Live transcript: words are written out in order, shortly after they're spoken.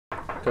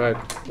Go ahead.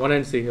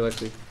 1NC,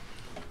 Alexi.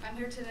 I'm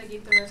here to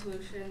negate the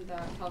resolution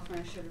that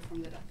California should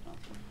reform the death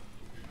penalty.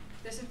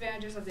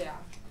 Disadvantages of the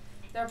act.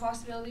 There are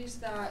possibilities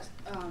that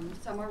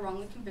some are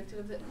wrongly convicted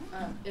of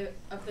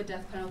the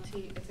death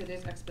penalty if it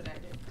is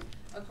expedited.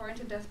 According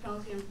to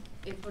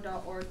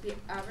deathpenaltyinfo.org, the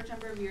average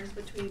number of years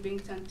between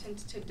being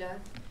sentenced to death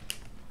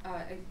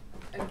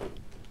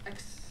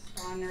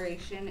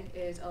exoneration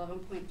is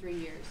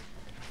 11.3 years.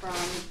 From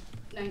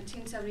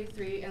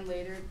 1973 and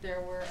later,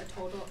 there were a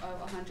total of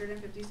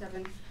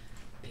 157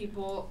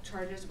 people's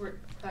charges were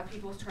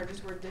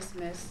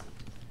dismissed,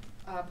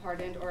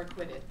 pardoned, or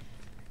acquitted.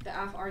 The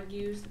AF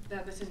argues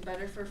that this is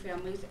better for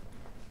families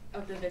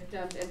of the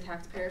victims and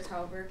taxpayers.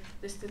 However,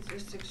 this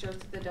statistic shows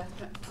that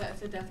if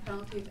the death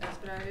penalty is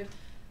expedited,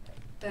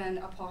 then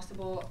a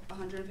possible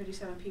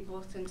 157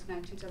 people since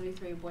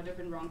 1973 would have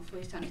been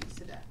wrongfully sentenced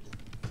to death.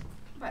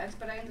 By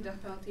expediting the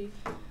death penalty,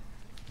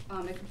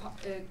 it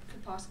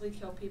could possibly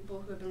kill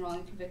people who have been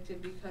wrongly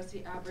convicted because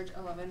the average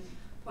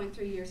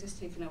 11.3 years is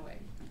taken away.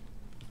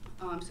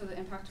 So the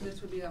impact of this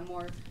would be that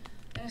more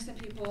innocent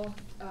people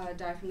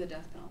die from the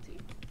death penalty.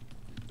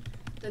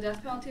 The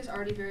death penalty is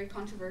already very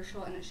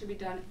controversial, and it should be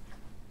done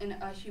in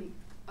a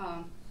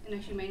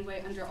humane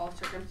way under all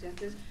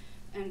circumstances,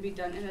 and be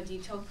done in a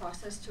detailed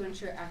process to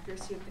ensure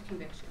accuracy of the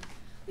conviction.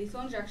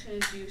 Lethal injection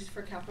is used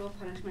for capital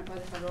punishment by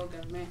the federal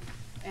government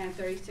and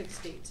 36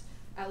 states.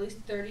 At least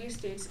 30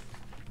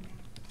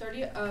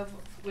 of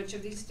which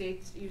of these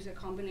states use a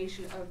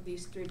combination of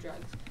these three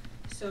drugs.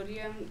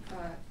 Sodium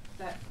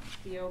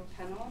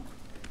thiopental,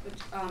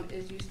 which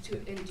is used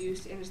to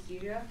induce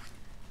anesthesia.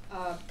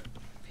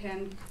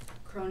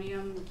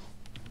 Panchronium,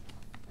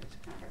 it's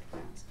kind of hard to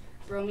pronounce.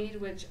 Bromide,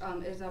 which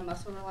is a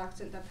muscle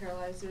relaxant that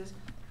paralyzes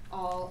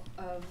all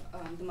of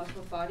the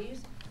muscle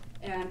bodies.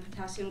 And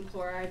potassium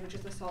chloride, which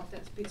is a salt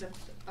that speeds up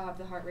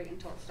the heart rate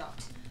until it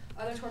stops.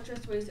 Other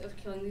torturous ways of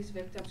killing these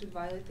victims would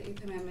violate the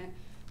 8th Amendment,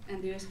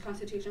 and the U.S.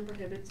 Constitution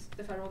prohibits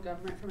the federal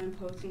government from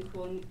imposing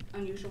cruel and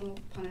unusual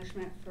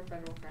punishment for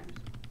federal crimes.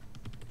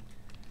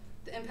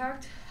 The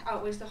impact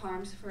outweighs the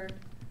harms.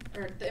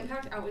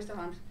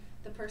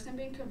 The person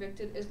being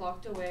convicted is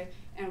locked away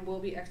and will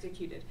be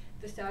executed.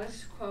 The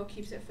status quo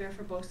keeps it fair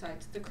for both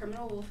sides. The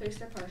criminal will face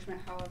their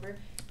punishment, however,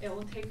 it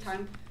will take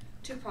time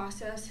to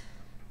process.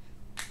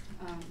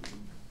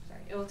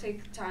 It will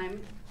take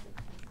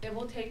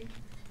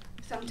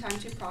some time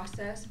to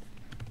process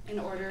in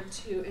order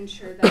to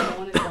ensure that no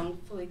one is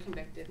wrongfully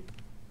convicted.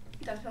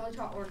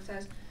 DeathPenalty.org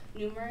says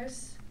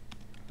numerous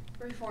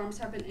reforms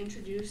have been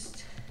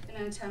introduced in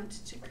an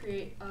attempt to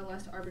create a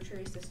less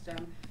arbitrary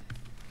system.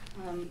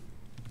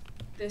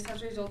 This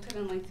has resulted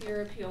in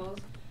lengthier appeals,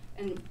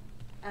 and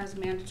as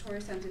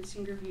mandatory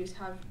sentencing reviews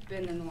have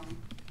been the norm.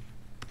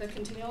 The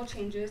continual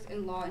changes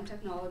in law and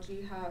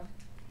technology have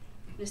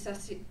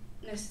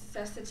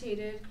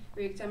necessitated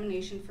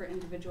re-examination for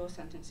individual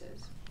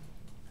sentences.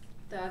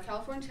 The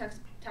California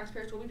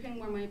taxpayers will be paying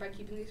more money by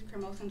keeping these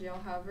criminals in jail.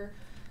 However,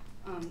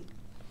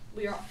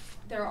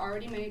 there are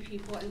already many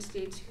people in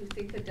states who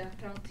think the death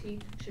penalty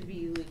should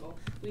be illegal.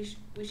 We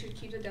should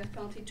keep the death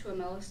penalty to a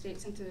mellow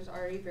state since it is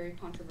already very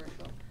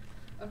controversial.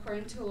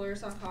 According to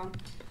lawyers.com,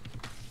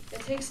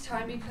 it takes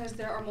time because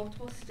there are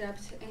multiple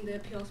steps in the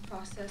appeals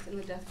process in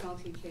the death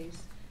penalty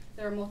case.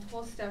 There are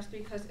multiple steps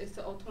because it's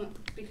the ultimate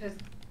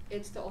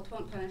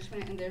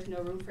punishment and there's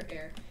no room for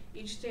error.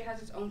 Each state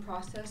has its own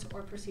process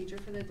or procedure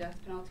for the death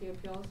penalty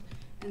appeals,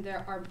 and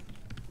there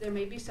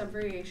may be some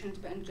variations,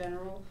 but in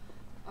general,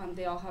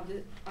 they all have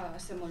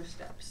similar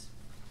steps.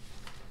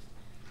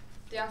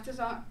 The act does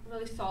not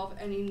really solve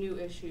any new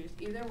issues.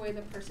 Either way,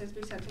 the person is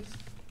being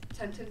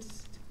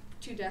sentenced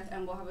to death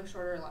and will have a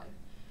shorter life,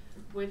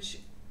 which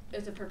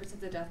is the purpose of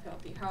the death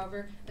penalty.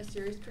 However, a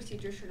serious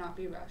procedure should not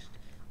be rushed.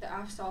 The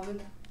act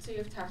solvency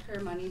of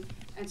taxpayer money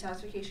and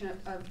satisfaction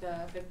of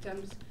the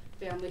victim's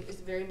family is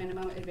very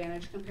minimum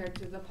advantage compared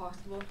to the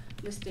possible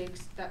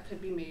mistakes that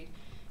could be made.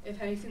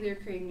 If anything, they are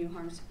creating new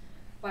harms.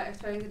 By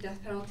expediting the death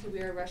penalty,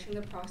 we are rushing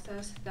the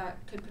process that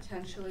could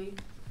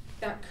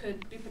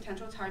be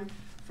potential time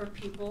for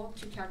people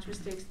to catch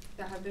mistakes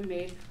that have been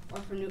made, or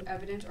for new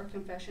evidence or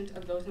confessions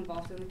of those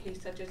involved in the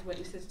case, such as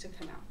witnesses, to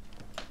come out.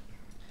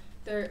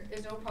 There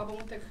is no problem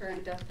with the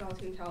current death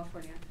penalty in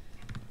California.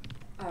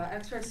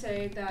 Experts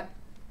say that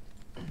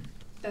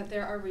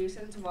there are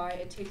reasons why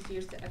it takes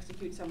years to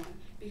execute someone,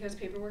 because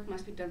paperwork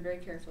must be done very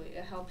carefully.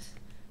 It helps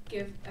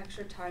give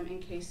extra time in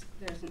case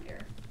there's an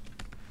error.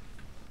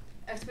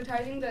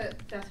 Expediting the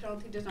death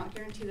penalty does not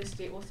guarantee the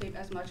state will save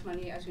as much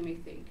money as we may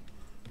think.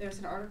 There's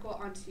an article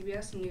on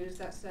CBS News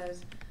that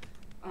says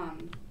a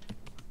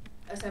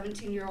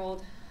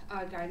 17-year-old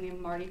guy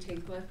named Marty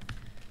Tankleff,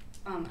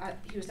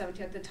 he was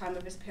 17 at the time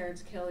of his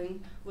parents'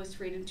 killing, was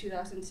freed in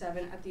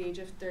 2007 at the age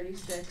of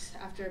 36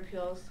 after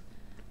appeals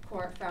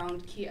court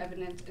found key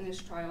evidence in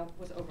his trial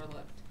was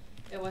overlooked.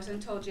 It wasn't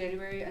until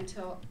January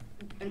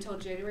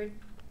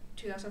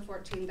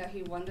 2014 that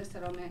he won the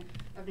settlement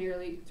of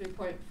nearly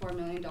 $3.4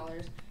 million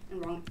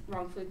in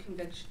wrongfully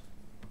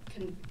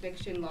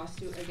conviction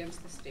lawsuit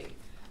against the state.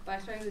 By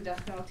expiring the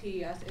death penalty,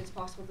 yes, it's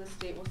possible the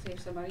state will save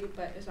some money,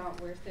 but it's not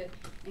worth it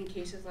in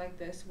cases like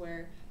this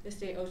where the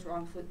state owes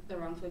the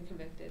wrongfully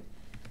convicted.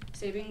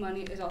 Saving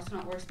money is also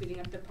not worth speeding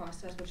up the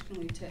process, which can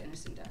lead to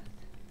innocent death.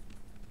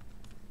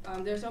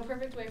 There's no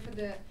perfect way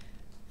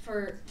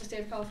for the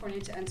state of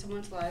California to end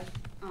someone's life.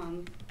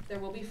 There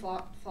will be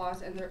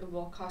flaws and it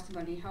will cost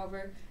money.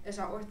 However, it's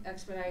not worth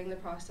expediting the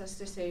process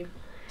to save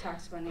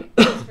tax money.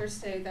 It's fair to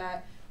say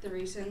that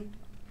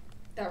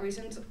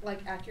reasons like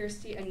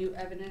accuracy and new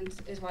evidence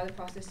is why the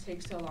process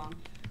takes so long.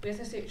 We as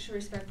the state should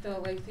respect the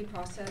lengthy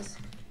process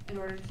in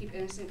order to keep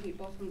innocent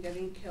people from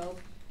getting killed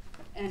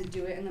and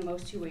do it in the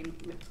most humane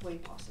way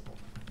possible.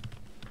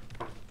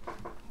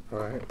 All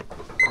right.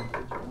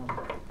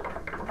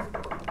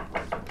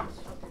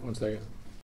 1 second.